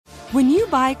When you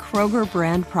buy Kroger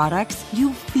brand products,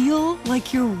 you feel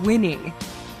like you're winning.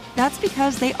 That's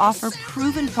because they offer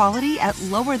proven quality at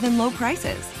lower than low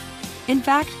prices. In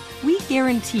fact, we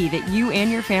guarantee that you and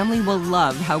your family will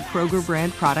love how Kroger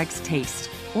brand products taste,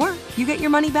 or you get your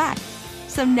money back.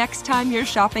 So next time you're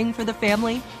shopping for the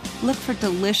family, look for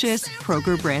delicious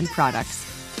Kroger brand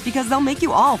products, because they'll make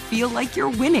you all feel like you're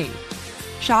winning.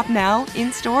 Shop now,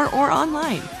 in-store, or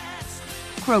online.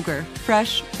 Kroger,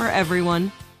 fresh for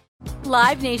everyone.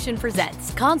 Live Nation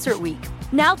presents Concert Week.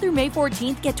 Now through May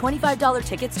 14th, get $25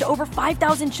 tickets to over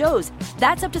 5,000 shows.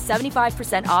 That's up to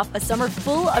 75% off a summer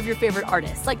full of your favorite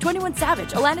artists like 21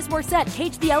 Savage, Alanis Morissette,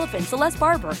 Cage the Elephant, Celeste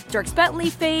Barber, Dierks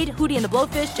Bentley, Fade, Hootie and the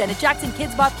Blowfish, Janet Jackson,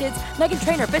 Kids Bop Kids, Meghan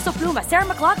Trainor, Peso Pluma, Sarah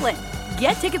McLachlan.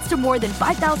 Get tickets to more than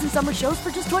 5,000 summer shows for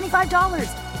just $25.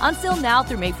 Until now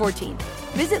through May 14th.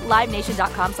 Visit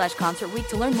LiveNation.com/Concert Week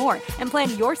to learn more and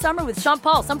plan your summer with Sean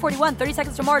Paul, Sum 41, 30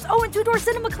 Seconds to Mars, and Two Door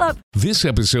Cinema Club. This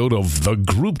episode of The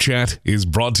Group Chat is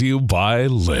brought to you by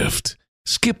Lyft.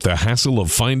 Skip the hassle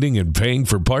of finding and paying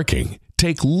for parking.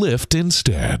 Take Lyft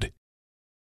instead.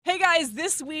 Hey guys,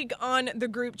 this week on The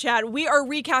Group Chat, we are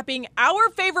recapping our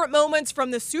favorite moments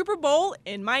from the Super Bowl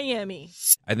in Miami.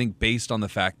 I think based on the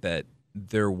fact that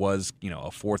there was,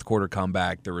 a fourth quarter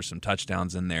comeback, there were some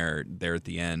touchdowns in there at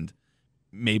the end.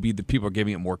 Maybe the people are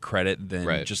giving it more credit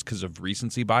than just because of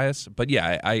recency bias. But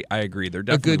yeah, I agree. There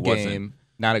definitely wasn't a good game,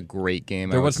 not a great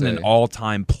game. There wasn't an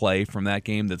all-time play from that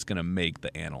game that's going to make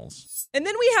the annals. And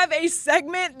then we have a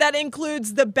segment that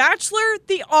includes The Bachelor,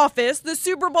 The Office, the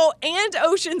Super Bowl, and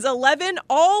Ocean's 11,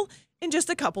 all in just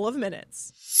a couple of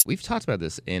minutes. We've talked about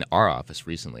this in our office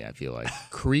recently, I feel like.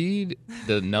 Creed,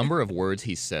 the number of words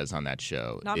he says on that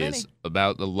show is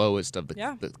about the lowest of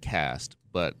the cast,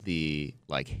 but the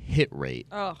hit rate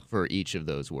for each of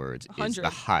those words 100. Is the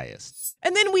highest.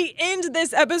 And then we end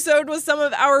this episode with some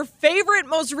of our favorite,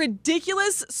 most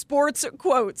ridiculous sports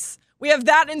quotes. We have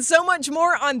that and so much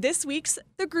more on this week's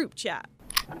The Group Chat.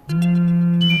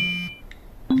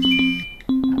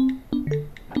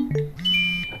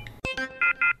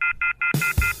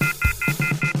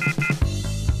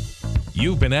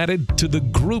 You've been added to The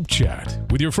Group Chat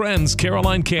with your friends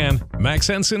Caroline Can, Max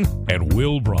Henson, and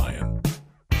Will Bryan.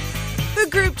 The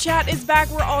Group Chat is back.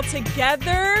 We're all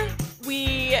together.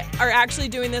 We are actually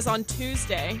doing this on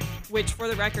Tuesday, which for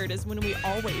the record is when we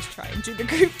always try and do the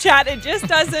Group Chat. It just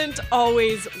doesn't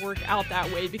always work out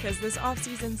that way because this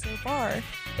offseason so far,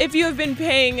 if you have been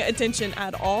paying attention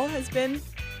at all, has been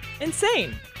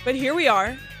insane. But here we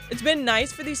are. It's been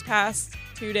nice for these past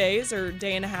 2 days or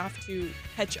day and a half to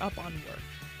catch up on work.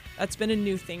 That's been a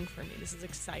new thing for me. This is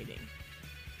exciting.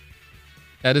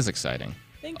 That is exciting.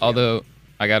 Thank you. Although,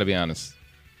 I got to be honest,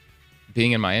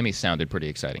 being in Miami sounded pretty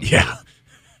exciting. Yeah.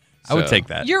 I would take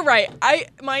that. You're right.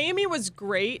 Miami was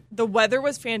great. The weather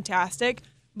was fantastic,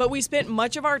 but we spent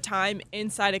much of our time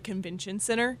inside a convention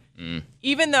center.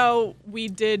 Even though we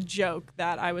did joke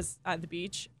that I was at the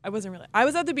beach, I wasn't really. I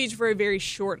was at the beach for a very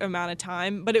short amount of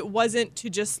time, but it wasn't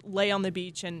to just lay on the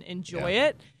beach and enjoy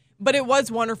it. But it was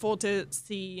wonderful to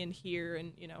see and hear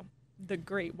and, the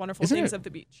great, wonderful things of the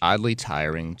beach. Oddly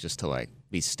tiring just to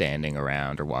be standing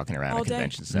around or walking around a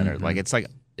convention center. Mm-hmm.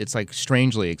 It's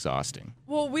strangely exhausting.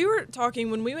 Well, we were talking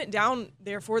when we went down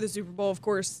there for the Super Bowl, of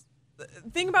course. The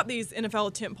thing about these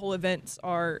NFL tentpole events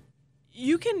are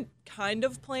you can kind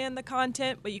of plan the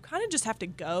content, but you kind of just have to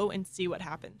go and see what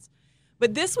happens.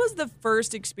 But this was the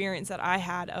first experience that I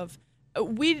had of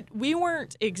we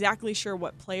weren't exactly sure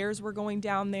what players were going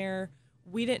down there.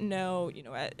 We didn't know,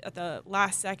 at the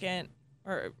last second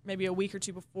or maybe a week or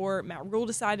two before, Matt Rule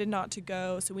decided not to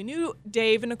go. So we knew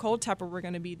Dave and Nicole Tepper were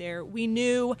going to be there. We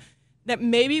knew that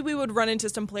maybe we would run into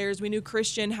some players. We knew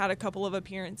Christian had a couple of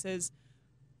appearances.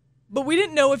 But we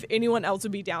didn't know if anyone else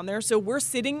would be down there. So we're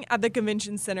sitting at the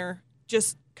convention center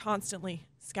just constantly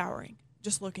scouring,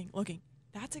 just looking.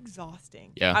 That's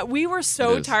exhausting. Yeah, we were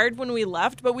so tired when we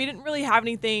left, but we didn't really have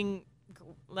anything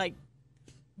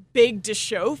big to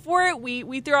show for it.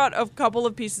 We threw out a couple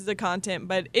of pieces of content,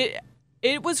 but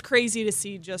it was crazy to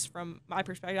see just from my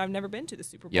perspective. I've never been to the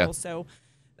Super Bowl, so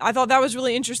I thought that was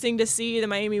really interesting to see. The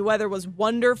Miami weather was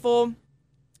wonderful.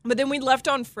 But then we left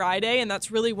on Friday, and that's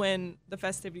really when the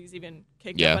festivities even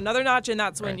kicked up another notch, and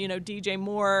that's when, DJ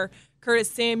Moore,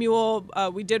 Curtis Samuel,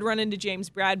 we did run into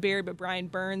James Bradbury, but Brian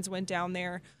Burns went down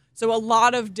there. So a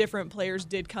lot of different players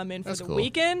did come in for the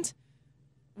weekend.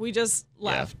 We just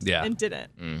left and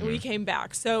didn't. Mm-hmm. We came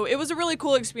back. So it was a really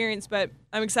cool experience, but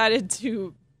I'm excited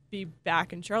to be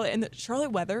back in Charlotte. And the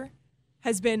Charlotte weather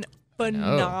has been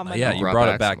phenomenal. Yeah, you brought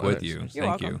it back with you.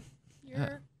 Thank you.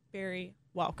 You're very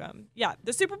welcome. Yeah,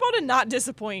 the Super Bowl did not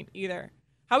disappoint either.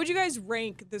 How would you guys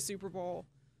rank the Super Bowl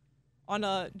on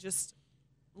a just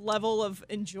level of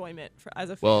enjoyment as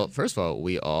a fan. Well, first of all,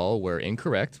 we all were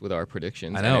incorrect with our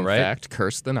predictions. I know, and right? In fact,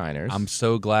 cursed the Niners. I'm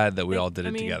so glad that we all did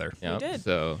it together. We did.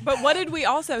 So. But what did we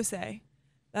also say?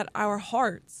 That our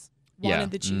hearts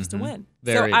wanted the Chiefs to win.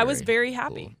 Very, so I was very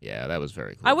happy. Cool. Yeah, that was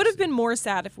very cool. I would have been more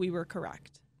sad if we were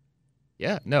correct.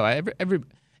 Yeah, no,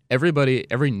 everybody,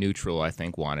 every neutral, I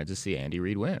think, wanted to see Andy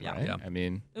Reid win, right? Yeah. I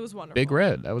mean, it was wonderful. Big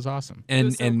Red, that was awesome. And it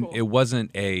was so cool.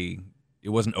 it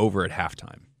wasn't over at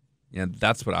halftime. You know,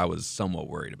 that's what I was somewhat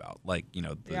worried about. Like, you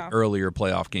know, the earlier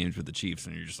playoff games with the Chiefs,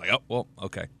 and you're just like, oh, well,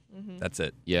 okay, that's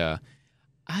it. Yeah,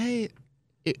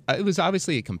 it was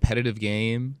obviously a competitive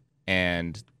game,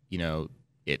 and you know,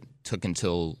 it took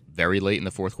until very late in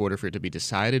the fourth quarter for it to be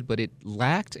decided, but it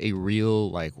lacked a real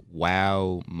like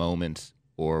wow moment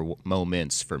or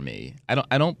moments for me.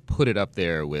 I don't put it up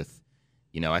there with,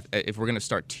 you know, if we're gonna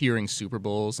start tiering Super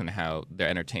Bowls and how their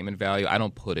entertainment value, I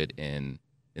don't put it in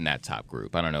that top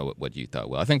group. I don't know what you thought.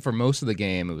 Well, I think for most of the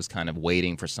game, it was kind of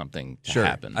waiting for something to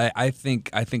happen. I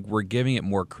think we're giving it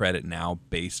more credit now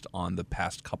based on the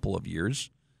past couple of years.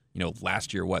 You know,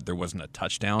 last year, there wasn't a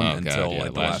touchdown until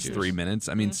the last 3 minutes.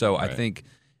 I mean, so I think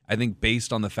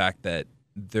based on the fact that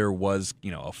there was, you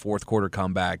know, a fourth quarter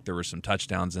comeback, there were some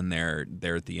touchdowns in there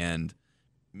at the end.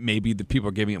 Maybe the people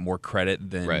are giving it more credit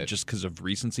than just because of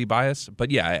recency bias. But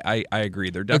yeah, I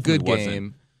agree. There definitely wasn't a good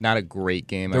game. Not a great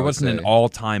game. There wasn't an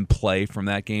all-time play from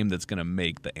that game that's going to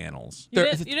make the annals. You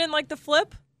didn't like the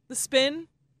flip, the spin?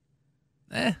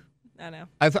 I know.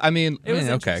 I mean, it was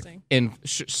okay.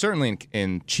 Certainly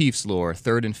in Chiefs lore,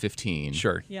 3rd and 15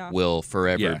 will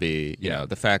forever be. You know,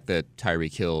 the fact that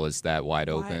Tyreek Hill is that wide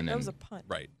open that was a punt.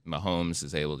 Right. Mahomes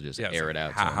is able to just air it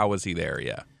out. How was he there?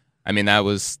 Yeah. I mean,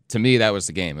 to me that was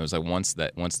the game. It was like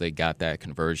once they got that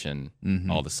conversion,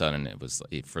 all of a sudden it was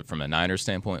from a Niners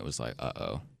standpoint, it was like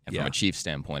uh-oh. And from a Chiefs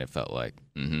standpoint, it felt like,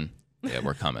 yeah,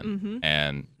 we're coming.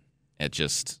 And it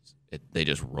just they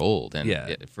just rolled.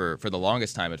 And for the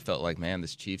longest time, it felt like, man,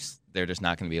 this Chiefs, they're just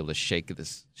not going to be able to shake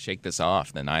this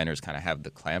off. The Niners kind of have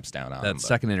the clamps down on them. That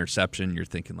second interception, you're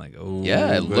thinking like, oh,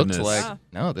 yeah, it goodness. looked like,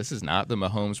 no, this is not the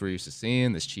Mahomes we're used to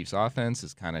seeing. This Chiefs offense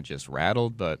is kind of just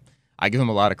rattled. But I give them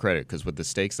a lot of credit because with the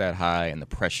stakes that high and the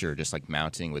pressure just like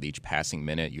mounting with each passing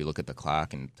minute, you look at the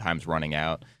clock and time's running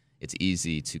out, it's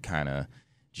easy to kind of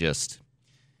just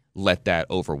let that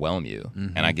overwhelm you.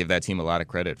 And I give that team a lot of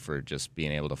credit for just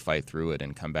being able to fight through it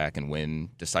and come back and win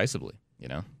decisively, you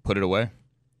know, put it away.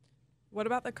 What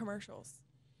about the commercials?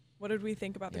 What did we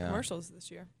think about the commercials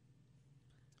this year?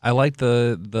 I like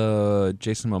the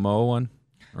Jason Momoa one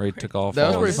where he took off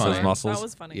all his muscles. That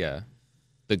was funny. Yeah.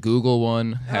 The Google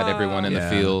one had everyone in the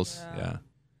fields. Yeah.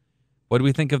 What do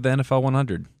we think of the NFL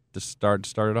 100 to start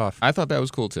it off? I thought that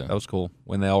was cool too. That was cool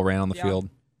when they all ran on the field.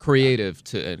 Creative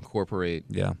to incorporate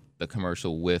the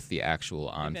commercial with the actual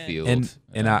on-field.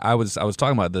 And I was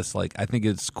talking about this. Like, I think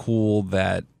it's cool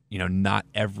that, you know, not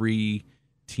every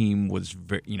team was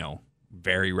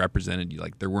very represented.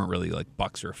 Like, there weren't really like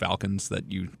Bucks or Falcons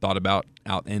that you thought about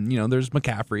out. And, you know, there's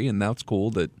McCaffrey, and that's cool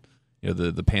that, you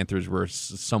know, the Panthers were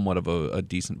somewhat of a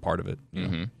decent part of it. You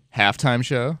know? Halftime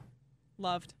show.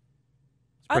 Loved.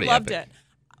 I loved it.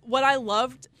 What I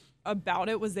loved about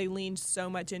it was they leaned so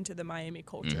much into the Miami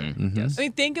culture. Yes. I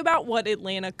mean, think about what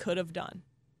Atlanta could have done.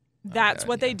 That's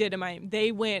what they did in Miami.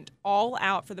 They went all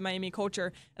out for the Miami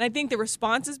culture. And I think the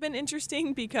response has been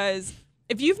interesting because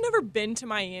if you've never been to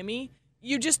Miami,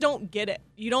 you just don't get it.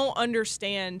 You don't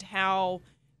understand how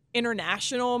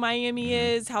international Miami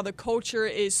is, how the culture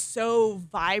is so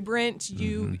vibrant.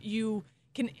 You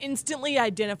can instantly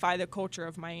identify the culture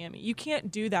of Miami. You can't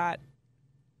do that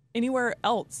anywhere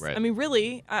else. Right. I mean,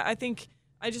 really, I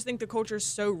just think the culture is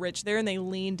so rich there, and they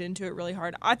leaned into it really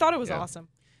hard. I thought it was awesome.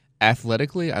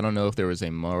 Athletically, I don't know if there was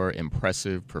a more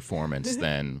impressive performance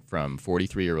than from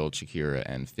 43-year-old Shakira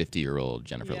and 50-year-old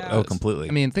Jennifer Lopez. Oh, completely.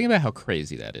 I mean, think about how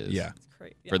crazy that is. Yeah. It's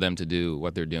crazy. For them to do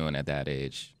what they're doing at that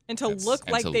age. And to look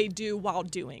like they do while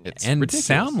doing it. And ridiculous.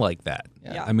 sound like that.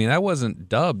 Yeah. I mean, that wasn't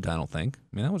dubbed, I don't think.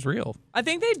 I mean, that was real. I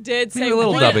think they did say Maybe a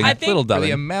little dubbing. For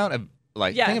the amount of,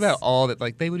 like, think about all that,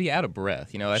 like, they would be out of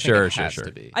breath. You know, I think it has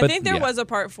to be. I think there was a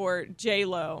part for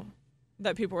J-Lo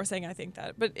that people were saying, I think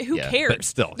that. But who cares? But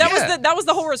still. That was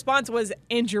the whole response was,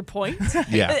 and your point.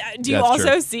 Yeah. Do you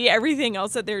also see everything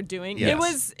else that they're doing?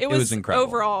 Yes. It was incredible.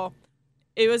 Overall,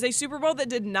 it was a Super Bowl that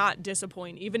did not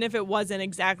disappoint, even if it wasn't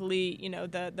exactly, you know,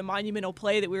 the monumental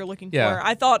play that we were looking for.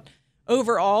 I thought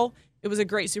overall it was a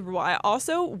great Super Bowl. I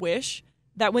also wish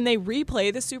that when they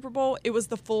replay the Super Bowl, it was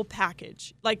the full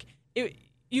package. Like,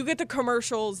 you get the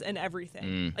commercials and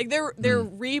everything. Like, they're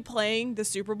replaying the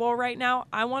Super Bowl right now.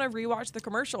 I want to rewatch the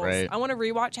commercials. Right. I want to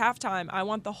rewatch halftime. I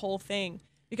want the whole thing.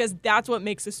 because that's what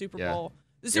makes the Super Bowl.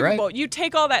 The Super You're Bowl, right. you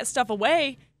take all that stuff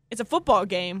away, it's a football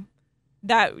game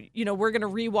that, we're going to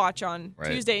rewatch on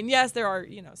Tuesday. And yes, there are,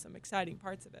 some exciting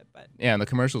parts of it, but yeah, and the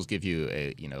commercials give you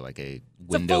a, like a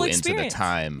window into the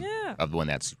time of when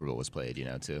that Super Bowl was played,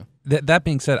 too. That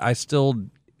being said, I still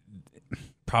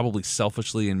probably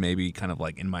selfishly and maybe kind of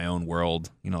like in my own world,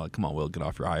 like, come on, Will, get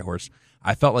off your high horse.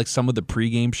 I felt like some of the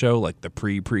pregame show, like the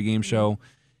pregame show,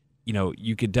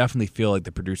 you could definitely feel like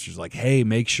the producers like, hey,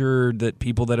 make sure that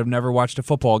people that have never watched a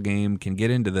football game can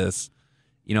get into this.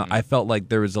 I felt like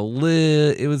there was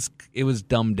it was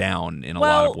dumbed down in a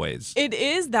lot of ways. It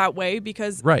is that way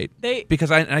because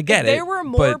because I get it. There were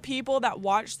more people that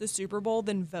watched the Super Bowl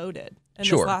than voted in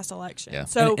this last election. Yeah.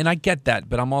 So and I get that,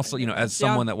 but I'm also, as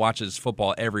someone that watches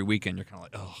football every weekend, you're kind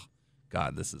of like, oh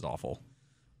God, this is awful.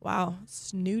 Wow,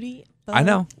 snooty. I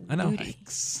know.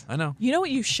 Yikes. I know. You know what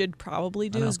you should probably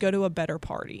do is go to a better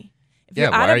party.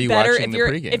 Why are you watching the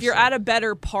pregame? If you're at a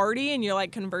better party and you're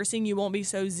like conversing, you won't be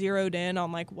so zeroed in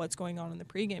on like what's going on in the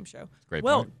pregame show. Great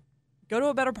Will, point. go to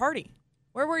a better party.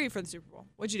 Where were you for the Super Bowl?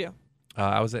 What'd you do?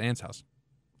 I was at Ann's house.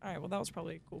 All right, well, that was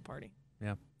probably a cool party.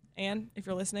 Yeah. Ann, if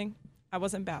you're listening, I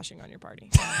wasn't bashing on your party.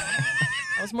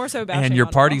 I was more so bashing And your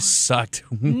on party Will. sucked.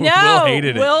 No, Will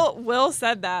hated it. Will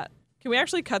said that. Can we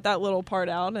actually cut that little part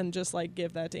out and just like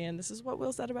give that to Ann? This is what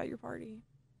Will said about your party.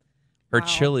 Her Wow.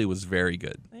 chili was very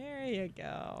good. There you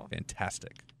go.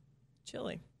 Fantastic.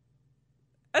 Chili.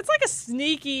 That's like a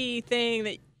sneaky thing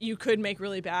that you could make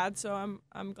really bad, so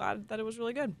I'm glad that it was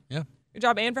really good. Yeah. Good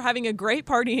job, Ann, for having a great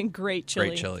party and great chili.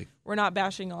 Great chili. We're not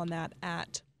bashing on that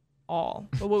at all.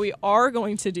 But what we are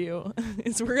going to do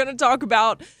is we're going to talk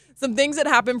about some things that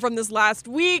happened from this last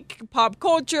week, pop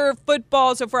culture,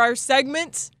 football. So for our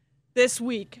segment this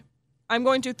week, I'm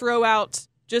going to throw out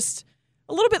just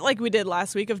a little bit like we did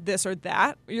last week of this or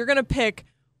that. You're going to pick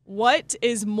what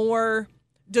is more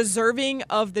deserving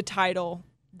of the title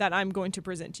that I'm going to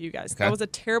present to you guys. Okay. That was a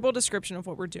terrible description of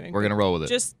what we're doing. We're going to roll with it.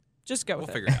 Just go with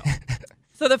it. We'll figure it out.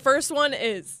 So the first one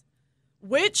is,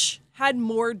 which had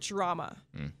more drama?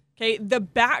 Okay, The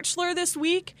Bachelor this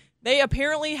week, they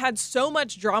apparently had so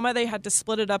much drama they had to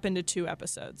split it up into 2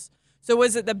 episodes. So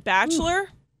was it The Bachelor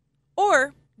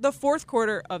or the fourth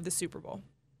quarter of the Super Bowl?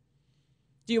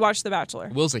 Do you watch The Bachelor?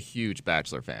 Will's a huge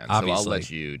Bachelor fan, Obviously. so I'll let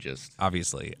you just...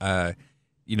 Obviously. The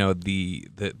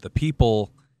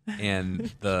people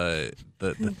and the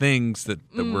things that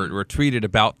were tweeted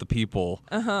about the people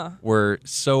were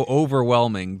so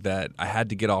overwhelming that I had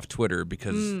to get off Twitter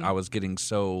because I was getting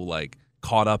so like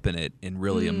caught up in it and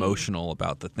really emotional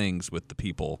about the things with the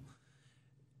people.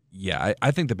 Yeah,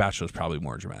 I think The Bachelor is probably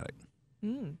more dramatic.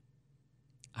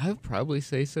 I would probably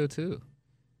say so too.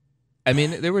 I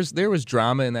mean, there was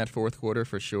drama in that fourth quarter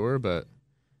for sure, but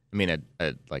I mean,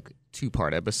 a like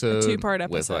 2-part episode. A 2-part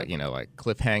episode with like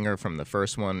cliffhanger from the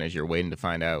first one as you're waiting to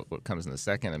find out what comes in the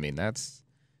second. I mean, that's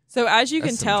so as you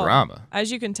can some tell, drama.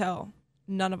 As you can tell,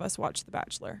 none of us watched The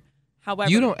Bachelor. However,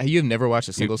 you've never watched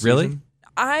a single really? season?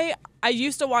 I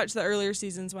used to watch the earlier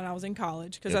seasons when I was in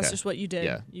college because that's Okay. just what you did.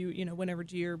 Yeah. You went over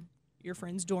to your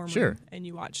friend's dorm Sure. room and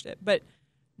you watched it. But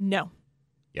no,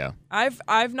 Yeah.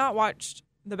 I've not watched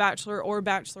The Bachelor or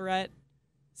Bachelorette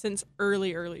since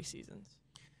early seasons.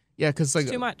 Yeah, because like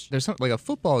It's too much. there's some, like a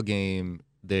football game.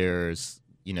 There's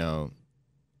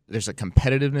there's a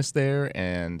competitiveness there,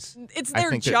 and It's I their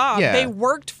think that- job. yeah. They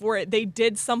worked for it. They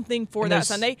did something for And that there's-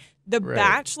 Sunday. The right.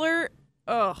 Bachelor,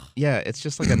 ugh. yeah, it's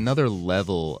just like another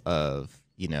level of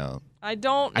I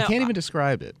don't know. I can't even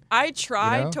describe it. I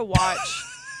tried to watch.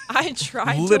 I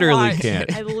tried Literally to watch.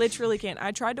 can't. I literally can't.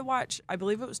 I tried to watch, I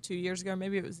believe it was 2 years ago,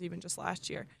 maybe it was even just last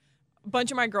year. A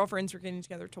bunch of my girlfriends were getting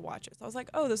together to watch it. So I was like,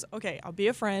 okay, I'll be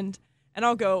a friend and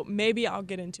I'll go, maybe I'll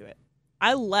get into it.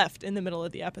 I left in the middle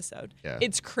of the episode. Yeah.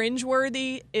 It's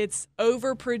cringeworthy. It's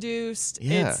overproduced.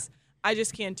 Yeah. I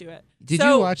just can't do it. Did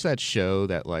So- you watch that show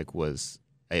that like was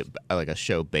a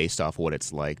show based off what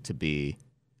it's like to be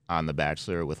on The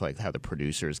Bachelor with like how the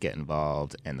producers get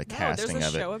involved and the No, casting there's a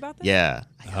of it? show about that? Yeah.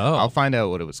 Oh. I'll find out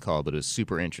what it was called, but it was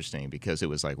super interesting because it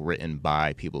was like written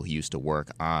by people who used to work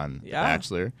on The Yeah.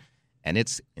 Bachelor, and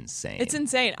it's insane. It's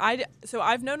insane. So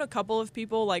I've known a couple of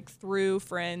people like through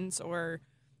friends or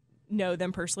know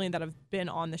them personally that have been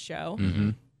on the show. Mm-hmm.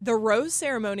 The rose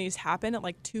ceremonies happen at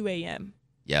like 2 a.m.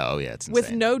 Yeah, oh yeah, it's insane.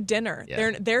 with no dinner.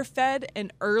 Yeah. They're fed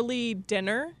an early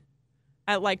dinner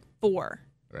at like 4,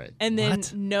 right. and then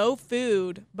What? no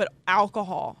food but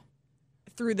alcohol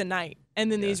through the night.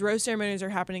 And then Yeah. these rose ceremonies are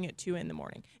happening at 2 a.m.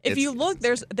 If you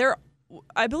It's look,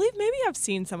 I believe maybe I've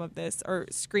seen some of this or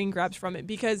screen grabs from it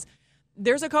because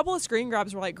there's a couple of screen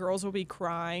grabs where like girls will be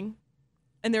crying,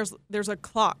 and there's a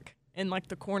clock in like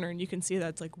the corner, and you can see that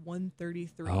it's like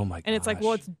 1:33. Oh my gosh. And it's like,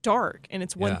 well, it's dark and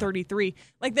it's 1:33.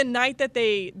 Like the night that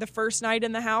the first night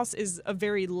in the house is a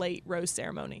very late rose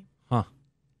ceremony. Huh.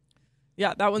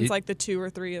 Yeah, that one's like the 2 or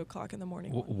 3 o'clock in the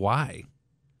morning. Why?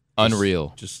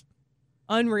 Unreal. Just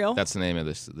Unreal. That's the name of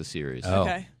the series. Oh.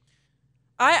 Okay.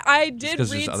 I did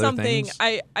read something. Things?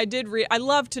 I did read. I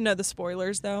love to know the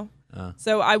spoilers though.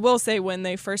 So I will say when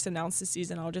they first announced the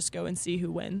season, I'll just go and see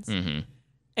who wins. Mm-hmm.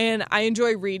 And I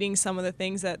enjoy reading some of the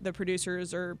things that the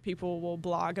producers or people will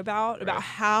blog about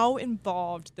how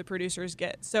involved the producers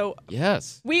get. So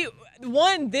yes,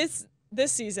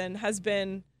 this season has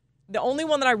been the only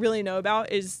one that I really know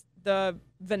about is the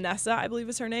Vanessa, I believe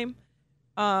is her name.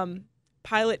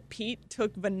 Pilot Pete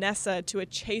took Vanessa to a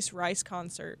Chase Rice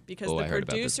concert because the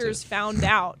producers found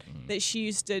out that she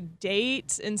used to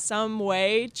date in some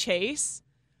way Chase.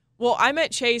 Well, I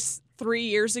met Chase 3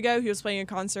 years ago. He was playing a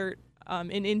concert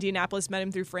in Indianapolis, met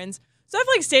him through friends. So I've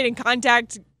like stayed in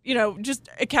contact, just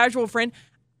a casual friend.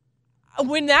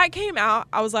 When that came out,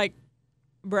 I was like,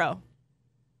 bro,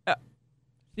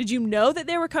 did you know that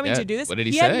they were coming to do this? What did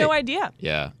he say? He had no idea.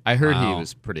 Yeah, I heard he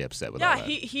was pretty upset with all that.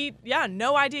 He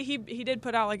no idea. He did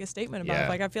put out like a statement about it.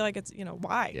 Like I feel like it's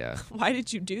why? Yeah. Why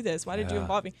did you do this? Why did you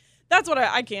involve me? That's what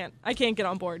I can't get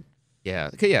on board.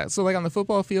 Yeah. Okay. Yeah. So like on the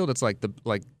football field, it's like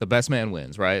the best man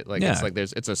wins, right? Like it's like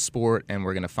it's a sport, and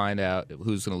we're gonna find out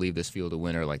who's gonna leave this field a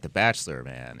winner. Like The Bachelor,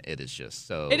 man, it is just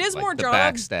so. It is like, more the drama,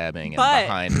 backstabbing and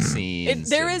behind the scenes.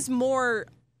 There is more.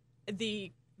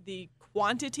 The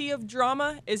quantity of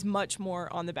drama is much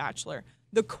more on The Bachelor.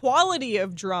 The quality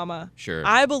of drama,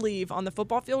 I believe, on the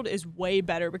football field is way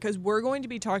better because we're going to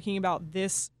be talking about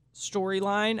this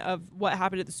storyline of what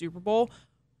happened at the Super Bowl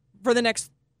for the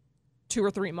next 2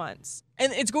 or 3 months.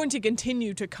 And it's going to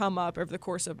continue to come up over the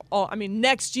course of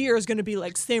next year is going to be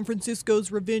like San Francisco's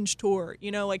revenge tour.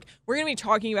 Like we're going to be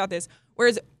talking about this.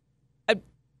 Whereas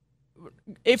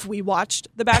if we watched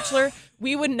The Bachelor,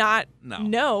 we would not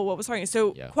know what was happening.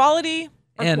 So quality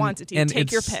or quantity, and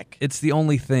take your pick. It's the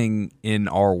only thing in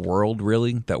our world,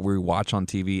 really, that we watch on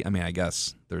TV. I mean, I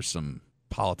guess there's some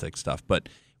politics stuff, but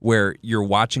where you're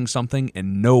watching something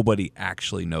and nobody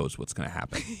actually knows what's going to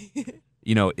happen.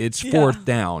 It's fourth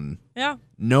down. Yeah.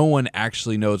 No one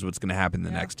actually knows what's going to happen in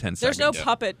the next 10 seconds. There's no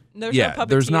puppet. There's no puppet.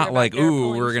 There's not like,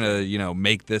 ooh, we're going to,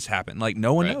 make this happen. Like,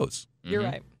 no one knows. You're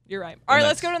right. You're right. All right,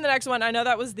 let's go to the next one. I know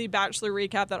that was the Bachelor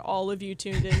recap that all of you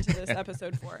tuned into this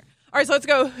episode for. All right, so let's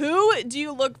go. Who do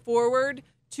you look forward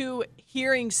to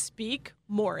hearing speak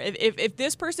more? If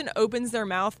this person opens their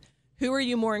mouth, who are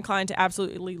you more inclined to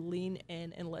absolutely lean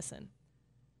in and listen?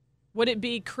 Would it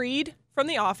be Creed from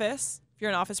The Office, if you're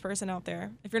an Office person out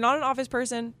there? If you're not an Office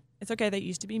person, it's okay. That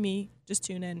used to be me. Just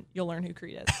tune in. You'll learn who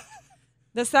Creed is.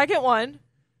 The second one,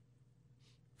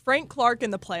 Frank Clark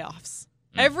in the playoffs.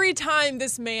 Every time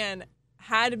this man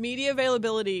had media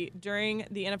availability during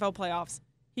the NFL playoffs,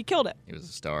 he killed it. He was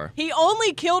a star. He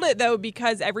only killed it, though,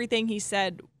 because everything he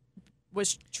said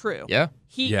was true. Yeah.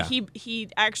 He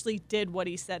actually did what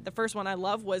he said. The first one I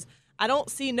love was, I don't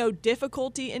see no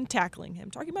difficulty in tackling him.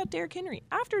 Talking about Derrick Henry.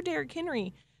 After Derrick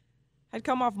Henry had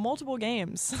come off multiple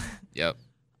games. Yep.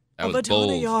 That of was a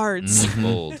ton of yards.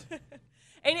 Bold.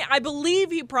 And I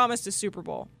believe he promised a Super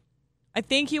Bowl. I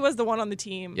think he was the one on the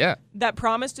team that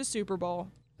promised a Super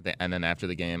Bowl. And then after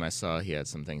the game, I saw he had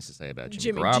some things to say about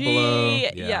Jimmy Garoppolo. G.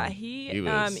 Yeah, he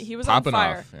was on popping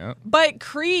fire. Off. Yep. But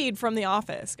Creed from The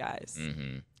Office, guys.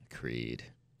 Mm-hmm. Creed.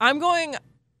 I'm going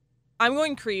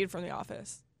Creed from The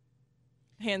Office,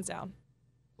 hands down.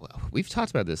 Well, we've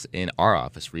talked about this in our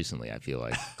office recently, I feel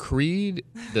like. Creed,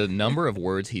 the number of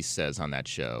words he says on that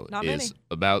show is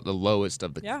about the lowest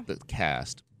of the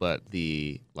cast, but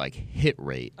the hit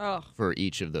rate for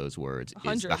each of those words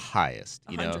is the highest.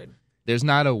 100. There's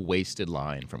not a wasted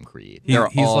line from Creed. They're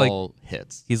all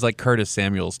hits. He's like Curtis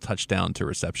Samuel's touchdown to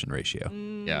reception ratio.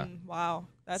 Yeah. Wow.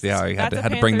 See how he had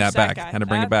to bring that back. Had to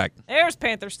bring it back. There's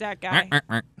Panther stat guy.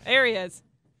 There he is.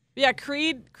 But yeah,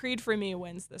 Creed for me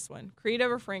wins this one. Creed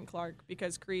over Frank Clark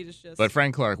because Creed is just. But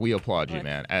Frank Clark, we applaud you,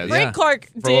 man. Frank Clark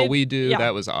for what we do.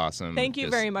 That was awesome. Thank you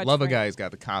very much. Love a guy who's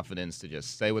got the confidence to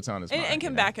just say what's on his mind and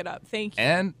can back it up. Thank you.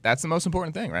 And that's the most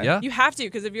important thing, right? Yeah, you have to,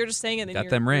 because if you're just saying it,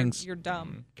 then you're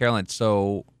dumb. Caroline,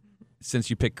 so since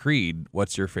you picked Creed,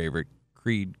 what's your favorite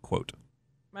Creed quote?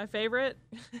 My favorite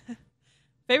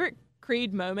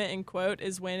Creed moment and quote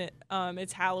is when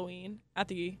it's Halloween at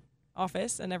the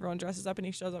office and everyone dresses up and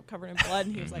he shows up covered in blood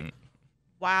and he was like,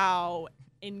 wow,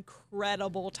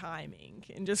 incredible timing,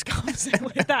 and just comes in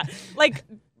with that. Like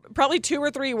probably 2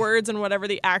 or 3 words and whatever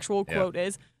the actual quote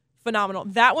is. Phenomenal.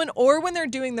 That one, or when they're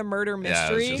doing the murder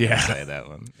mystery. Yeah, I was just gonna say that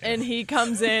one. And he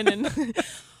comes in and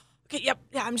okay, yep,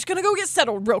 yeah, I'm just going to go get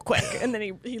settled real quick. And then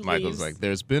he leaves. Michael's like,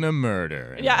 there's been a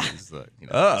murder. And yeah. He's like,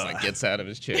 just like gets out of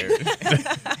his chair.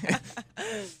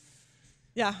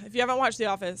 Yeah, if you haven't watched The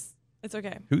Office, it's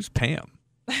okay. Who's Pam?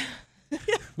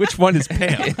 Which one is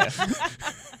Pam?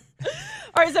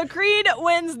 All right, so Creed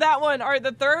wins that one. All right,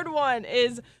 the third one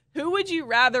is, who would you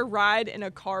rather ride in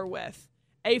a car with?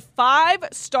 A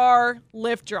 5-star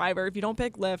Lyft driver. If you don't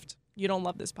pick Lyft, you don't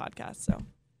love this podcast. So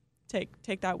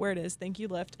take that where it is. Thank you,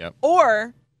 Lyft. Yep.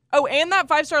 Or, and that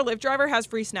 5-star Lyft driver has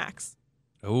free snacks.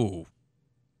 Oh,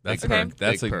 that's okay.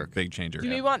 That's a perk. Big changer. Do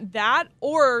you want that,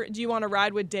 or do you want to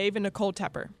ride with Dave and Nicole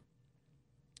Tepper?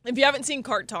 If you haven't seen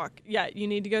Cart Talk yet, you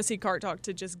need to go see Cart Talk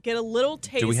to just get a little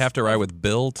taste. Do we have to ride with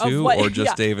Bill too, or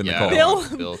just Dave and Nicole?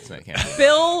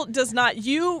 Bill does not.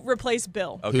 You replace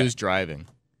Bill. Okay. Who's driving?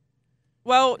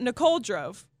 Well, Nicole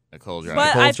drove. Nicole driving.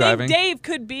 But Nicole's I driving? think Dave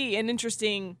could be an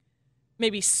interesting,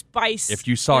 maybe spice. If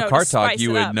you saw Cart Talk,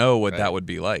 you would know what that would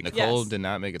be like. Nicole did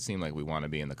not make it seem like we want to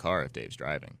be in the car if Dave's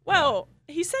driving. Well,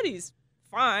 he said he's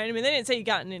fine. I mean, they didn't say he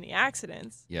got in any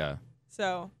accidents. Yeah.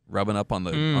 So rubbing up on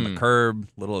the curb,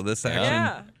 little of this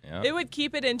action. Yeah. It would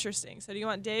keep it interesting. So do you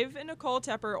want Dave and Nicole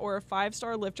Tepper or a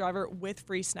 5-star Lyft driver with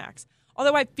free snacks?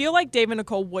 Although I feel like Dave and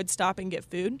Nicole would stop and get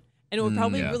food, and it would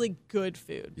probably be really good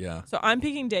food. Yeah. So I'm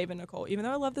picking Dave and Nicole. Even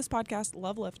though I love this podcast,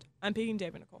 love Lyft, I'm picking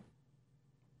Dave and Nicole.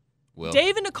 Well,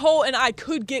 Dave and Nicole and I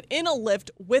could get in a Lyft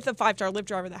with a 5-star Lyft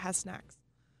driver that has snacks.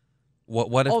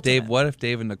 What if Ultimate. What if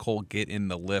Dave and Nicole get in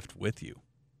the Lyft with you?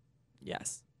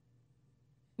 Yes.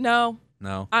 No.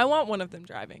 No. I want one of them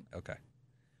driving. Okay.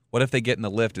 What if they get in the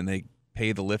Lyft and they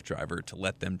pay the Lyft driver to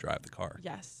let them drive the car?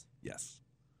 Yes. Yes.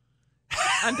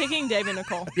 I'm picking Dave and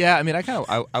Nicole. Yeah, I mean,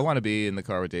 I want to be in the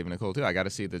car with Dave and Nicole too. I got to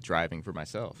see the driving for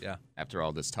myself. Yeah. After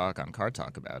all this talk on Car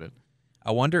Talk about it.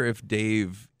 I wonder if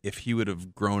Dave, if he would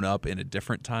have grown up in a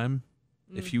different time,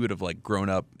 if he would have like grown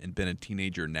up and been a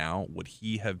teenager now, would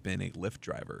he have been a Lyft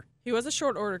driver? He was a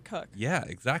short order cook. Yeah,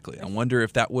 exactly. I wonder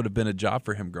if that would have been a job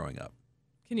for him growing up.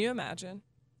 Can you imagine?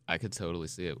 I could totally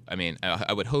see it. I mean,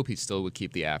 I would hope he still would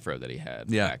keep the afro that he had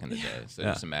back in the day. So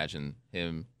just imagine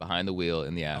him behind the wheel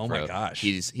in the afro. Oh my gosh,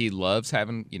 he loves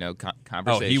having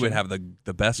conversation. Oh, he would have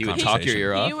the best. He would conversation. talk your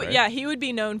ear off. Right? Yeah, he would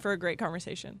be known for a great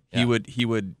conversation. Yeah. He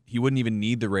wouldn't even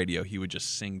need the radio. He would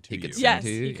just sing to you. Yes,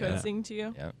 he could sing to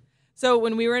you. Yeah. So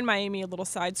when we were in Miami, a little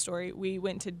side story, we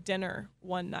went to dinner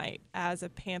one night as a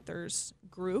Panthers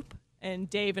group, and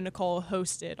Dave and Nicole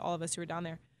hosted all of us who were down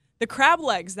there. The crab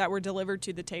legs that were delivered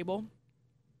to the table,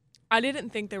 I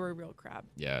didn't think they were real crab.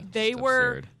 Yeah, they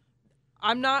were.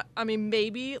 Absurd.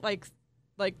 Maybe like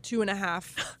 2.5,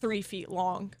 3 feet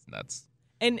long. Nuts.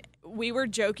 And we were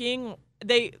joking.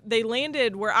 They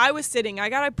landed where I was sitting. I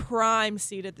got a prime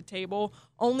seat at the table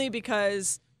only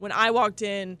because when I walked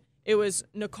in, it was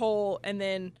Nicole and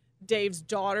then Dave's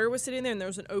daughter was sitting there, and there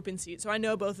was an open seat. So I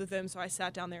know both of them, so I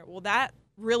sat down there. Well, that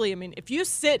really, I mean, if you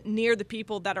sit near the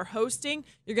people that are hosting,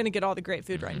 you're going to get all the great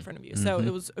food right in front of you. So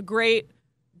it was a great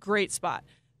spot.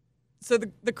 So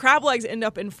the crab legs end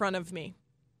up in front of me.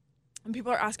 And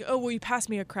people are asking, oh, will you pass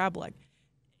me a crab leg?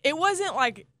 It wasn't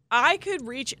like I could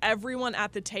reach everyone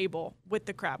at the table with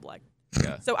the crab leg.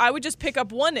 Yeah. So I would just pick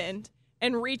up one end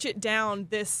and reach it down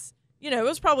this, it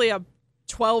was probably a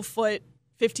 12-foot,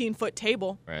 15-foot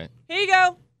table. Right. Here you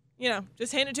go.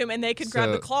 Just hand it to them, and they could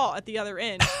grab the claw at the other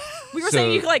end. We were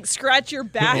saying you could scratch your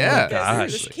back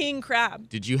with this king crab.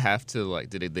 Did you have to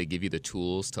did they give you the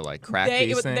tools to crack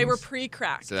these things? They were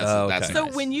pre-cracked. So that's So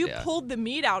nice. when you pulled the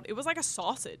meat out, it was like a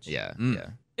sausage. Yeah,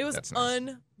 yeah. It was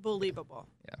unbelievable.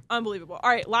 Yeah. Unbelievable. All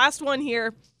right, last one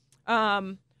here.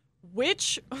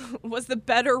 Which was the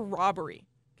better robbery?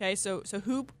 Okay, so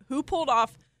who pulled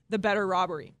off the better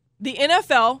robbery? The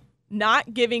NFL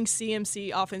not giving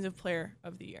CMC Offensive Player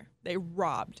of the Year. They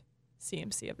robbed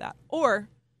CMC of that. Or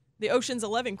the Ocean's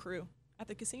 11 crew at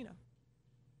the casino.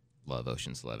 Love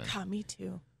Ocean's 11. God, me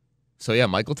too. So, yeah,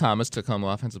 Michael Thomas took home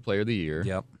Offensive Player of the Year.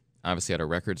 Yep. Obviously had a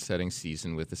record-setting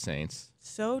season with the Saints.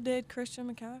 So did Christian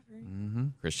McCaffrey. Mm-hmm.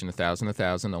 Christian,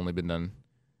 1,000, only been done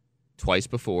twice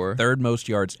before. Third most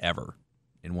yards ever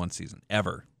in one season,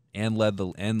 ever, and led the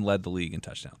league in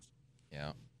touchdowns.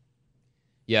 Yeah.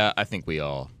 Yeah, I think we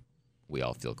all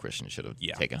feel Christian should have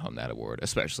taken home that award,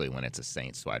 especially when it's a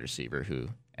Saints wide receiver who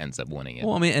ends up winning it.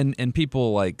 Well, I mean, and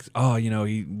people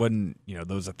he wasn't,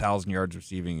 those 1,000 yards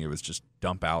receiving, it was just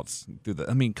dump outs through the.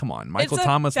 I mean, come on, Michael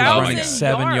Thomas was running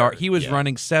 7 yard. He was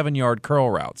running 7-yard curl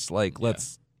routes.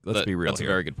 Let's be real. That's a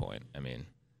very good point. I mean,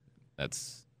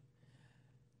 that's.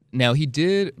 Now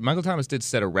Michael Thomas did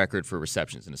set a record for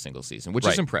receptions in a single season, which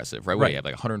is impressive, right? Where he had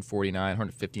 149,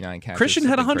 159 catches. Christian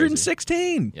had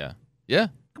 116. Crazy. Yeah.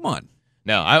 Come on.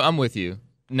 No, I'm with you.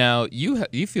 Now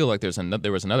you feel like there was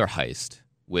another heist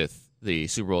with the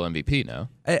Super Bowl MVP. No,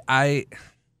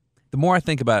 the more I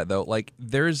think about it though, like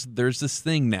there's this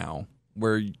thing now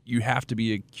where you have to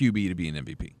be a QB to be an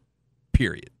MVP.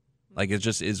 Period. Like it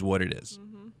just is what it is.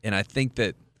 Mm-hmm. And I think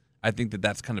that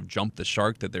that's kind of jumped the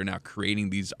shark that they're now creating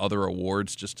these other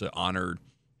awards just to honor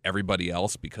everybody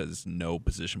else because no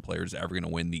position player is ever going to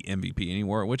win the MVP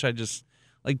anymore, which I just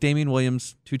like. Damian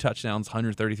Williams, 2 touchdowns,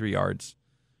 133 yards.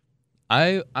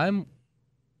 I'm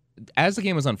as the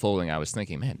game was unfolding, I was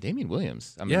thinking, man, Damian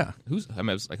Williams. Who's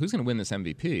going to win this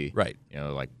MVP? Right. You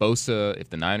know, like Bosa, if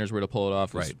the Niners were to pull it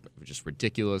off, was just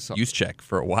ridiculous. Use check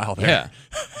for a while there. Yeah.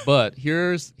 But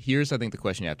here's I think the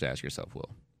question you have to ask yourself, Will.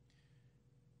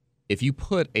 If you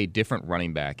put a different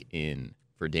running back in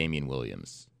for Damian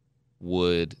Williams,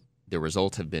 would the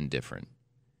results have been different?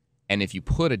 And if you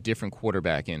put a different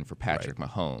quarterback in for Patrick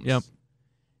Mahomes, yep.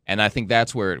 And I think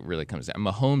that's where it really comes down.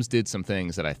 Mahomes did some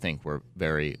things that I think were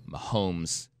very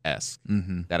Mahomes-esque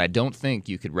that I don't think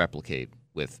you could replicate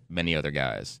with many other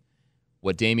guys.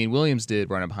 What Damian Williams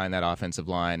did running behind that offensive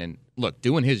line and, look,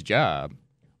 doing his job,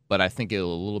 but I think it was a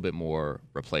little bit more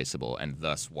replaceable, and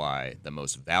thus why the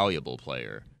most valuable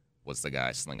player was the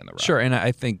guy slinging the rock. Sure, and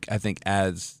I think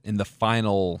as in the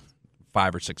final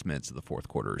 5 or 6 minutes of the fourth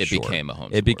quarter, became Mahomes.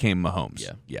 It became Mahomes.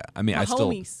 Yeah. I mean, it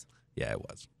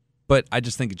was. But I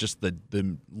just think it's just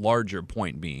the larger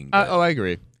point being. That, I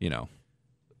agree. You know,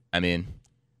 I mean,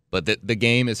 but the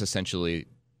game is essentially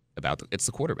about it's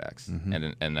the quarterbacks,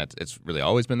 and that's it's really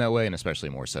always been that way, and especially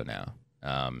more so now.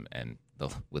 And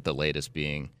with the latest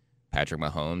being Patrick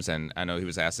Mahomes, and I know he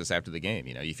was asked this after the game.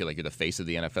 You know, you feel like you're the face of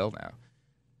the NFL now.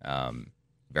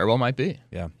 Very well might be.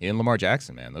 Yeah, he and Lamar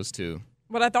Jackson, man, those two.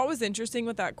 What I thought was interesting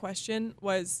with that question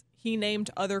was he named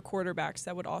other quarterbacks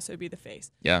that would also be the face.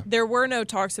 Yeah. There were no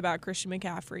talks about Christian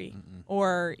McCaffrey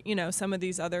or, some of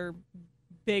these other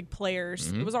big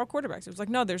players. It was all quarterbacks. It was like,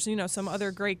 no, there's, some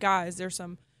other great guys. There's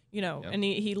some, and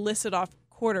he listed off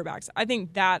quarterbacks. I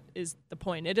think that is the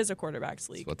point. It is a quarterbacks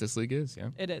league. That's what this league is, yeah.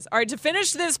 It is. All right, to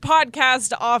finish this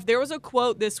podcast off, there was a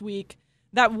quote this week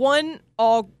that won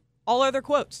all other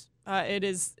quotes. It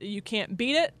is, you can't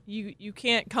beat it. You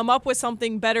can't come up with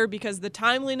something better because the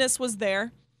timeliness was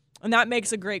there, and that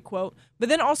makes a great quote. But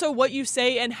then also what you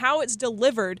say and how it's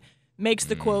delivered makes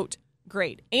the quote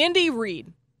great. Andy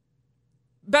Reid,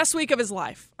 best week of his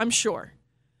life, I'm sure.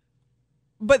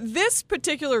 But this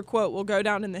particular quote will go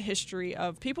down in the history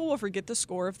of people will forget the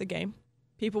score of the game.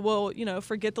 People will,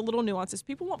 forget the little nuances.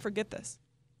 People won't forget this.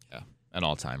 Yeah, an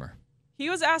all-timer. He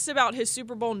was asked about his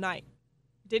Super Bowl night.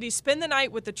 Did he spend the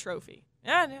night with the trophy?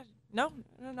 No.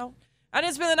 I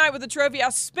didn't spend the night with the trophy. I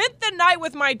spent the night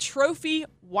with my trophy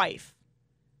wife.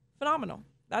 Phenomenal.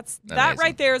 That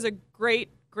right there is a great,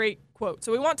 great quote.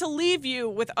 So we want to leave you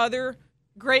with other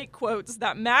great quotes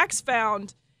that Max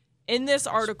found in this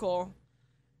article.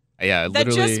 Yeah, that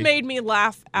just made me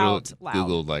laugh out loud.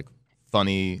 Googled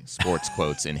funny sports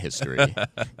quotes in history,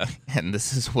 and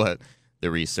this is what the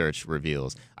research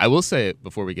reveals. I will say,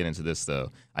 before we get into this,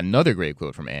 though, another great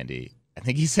quote from Andy. I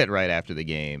think he said right after the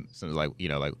game, something like,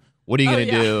 what are you going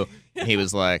to do? And he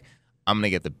was like, I'm going to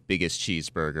get the biggest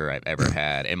cheeseburger I've ever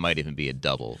had. It might even be a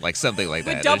double, something like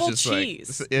that. With double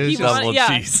cheese. Double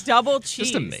cheese. Double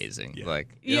cheese. Just amazing.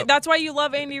 Yeah. That's why you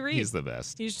love Andy Reid. He's the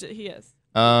best. He is.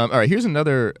 All right, here's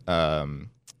another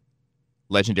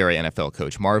legendary NFL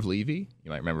coach, Marv Levy.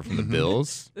 You might remember from the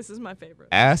Bills. This is my favorite.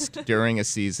 Asked during a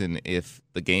season if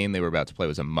the game they were about to play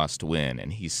was a must-win,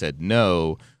 and he said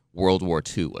no, World War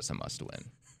II was a must-win.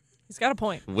 He's got a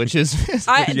point. Which is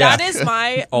that is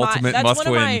my ultimate that's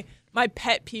must-win. One of my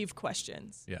pet peeve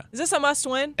questions. Yeah. Is this a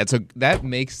must-win? That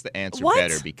makes the answer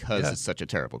better because it's such a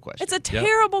terrible question. It's a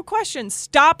terrible question.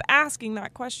 Stop asking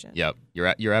that question. Yep,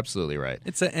 you're absolutely right.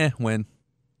 It's a win.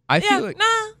 I feel like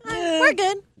we're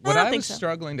good. What I was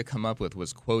struggling to come up with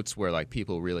was quotes where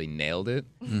people really nailed it.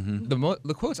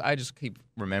 The quotes I just keep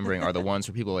remembering are the ones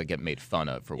where people get made fun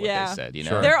of for what they said.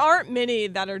 Sure. There aren't many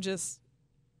that are just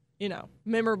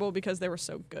memorable because they were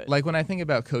so good. Like when I think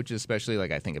about coaches, especially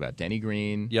I think about Denny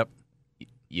Green. Yep.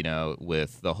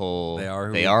 With the whole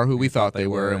they are who we thought they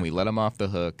were, and we let them off the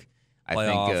hook. Playoffs. I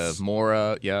think of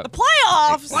Mora. Yeah. The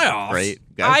playoffs. Great.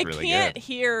 I can't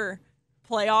hear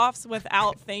playoffs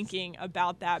without thinking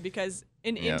about that because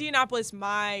in Indianapolis,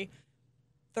 my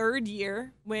third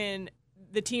year when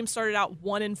the team started out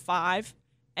 1-5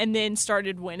 and then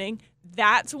started winning,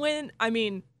 that's when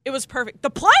it was perfect. The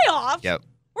playoffs. Yep.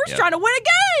 We're just trying to win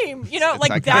a game.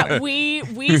 That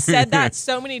we said that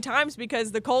so many times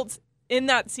because the Colts in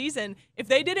that season, if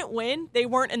they didn't win, they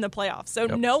weren't in the playoffs. So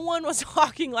no one was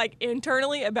talking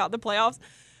internally about the playoffs.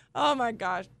 Oh my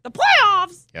gosh. The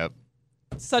playoffs. Yep.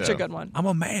 Such a good one. I'm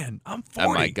a man. I'm 40.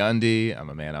 I'm Mike Gundy. I'm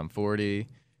a man. I'm 40.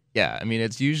 Yeah, I mean,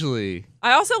 it's usually...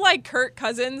 I also like Kirk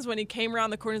Cousins when he came around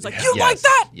the corner. He's like, you like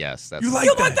that? Yes. That's you like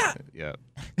that? Yeah.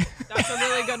 That's a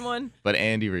really good one. But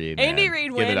Andy Reid,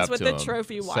 wins with the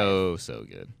trophy wife. So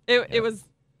good. It was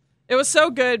so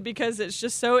good because it's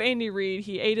just so Andy Reid.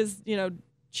 He ate his,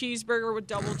 cheeseburger with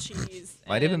double cheese.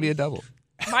 Might even be a double.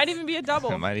 Might even be a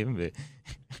double. It might even be.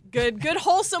 Good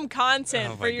wholesome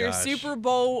content for your Super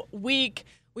Bowl week.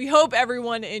 We hope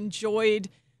everyone enjoyed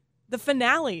the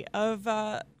finale of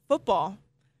football.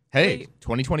 Hey,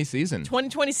 2020 season.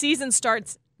 2020 season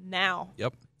starts now.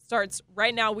 Yep. Starts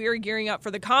right now. We are gearing up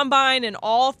for the combine and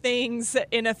all things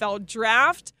NFL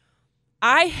draft.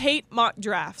 I hate mock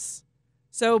drafts.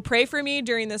 So pray for me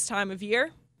during this time of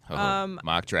year.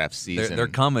 Mock draft season. They're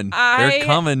coming. They're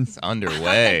coming. It's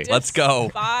underway. Let's go.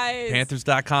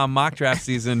 Panthers.com mock draft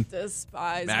season.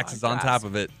 Despise Max is on top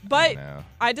of it. But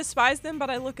I despise them, but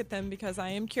I look at them because I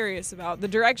am curious about the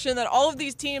direction that all of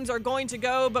these teams are going to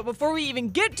go. But before we even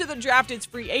get to the draft, it's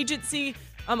free agency.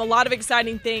 A lot of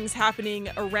exciting things happening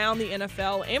around the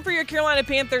NFL. And for your Carolina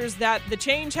Panthers, that the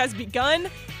change has begun,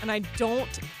 and I don't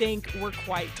think we're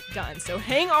quite done. So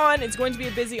hang on. It's going to be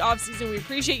a busy offseason. We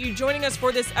appreciate you joining us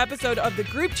for this episode of the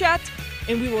Group Chat,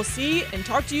 and we will see and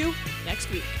talk to you next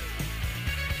week.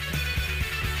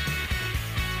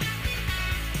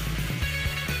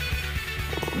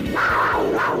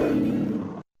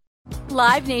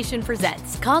 Live Nation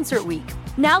presents Concert Week.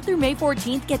 Now through May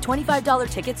 14th, get $25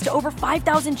 tickets to over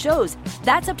 5,000 shows.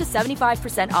 That's up to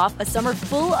 75% off a summer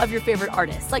full of your favorite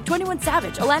artists like 21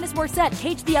 Savage, Alanis Morissette,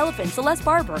 Cage the Elephant, Celeste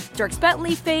Barber, Dierks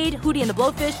Bentley, Fade, Hootie and the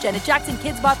Blowfish, Janet Jackson,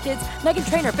 Kidz Bop Kids, Meghan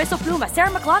Trainor, Peso Pluma, Sarah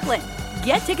McLachlan.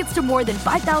 Get tickets to more than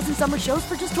 5,000 summer shows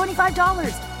for just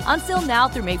 $25. Until now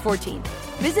through May 14th.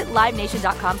 Visit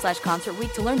LiveNation.com/Concert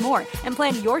Week to learn more and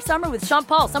plan your summer with Sean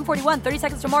Paul, Sum 41, 30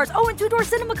 Seconds to Mars, and Two Door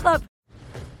Cinema Club.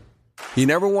 You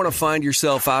never want to find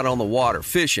yourself out on the water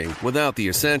fishing without the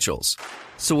essentials.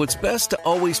 So it's best to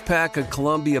always pack a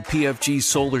Columbia PFG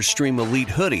Solar Stream Elite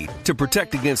hoodie to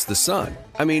protect against the sun.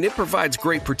 I mean, it provides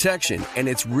great protection, and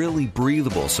it's really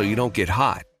breathable so you don't get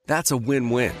hot. That's a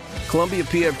win-win. Columbia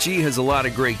PFG has a lot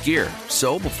of great gear.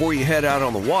 So before you head out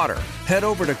on the water, head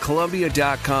over to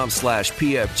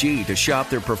Columbia.com/PFG to shop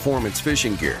their performance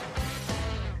fishing gear.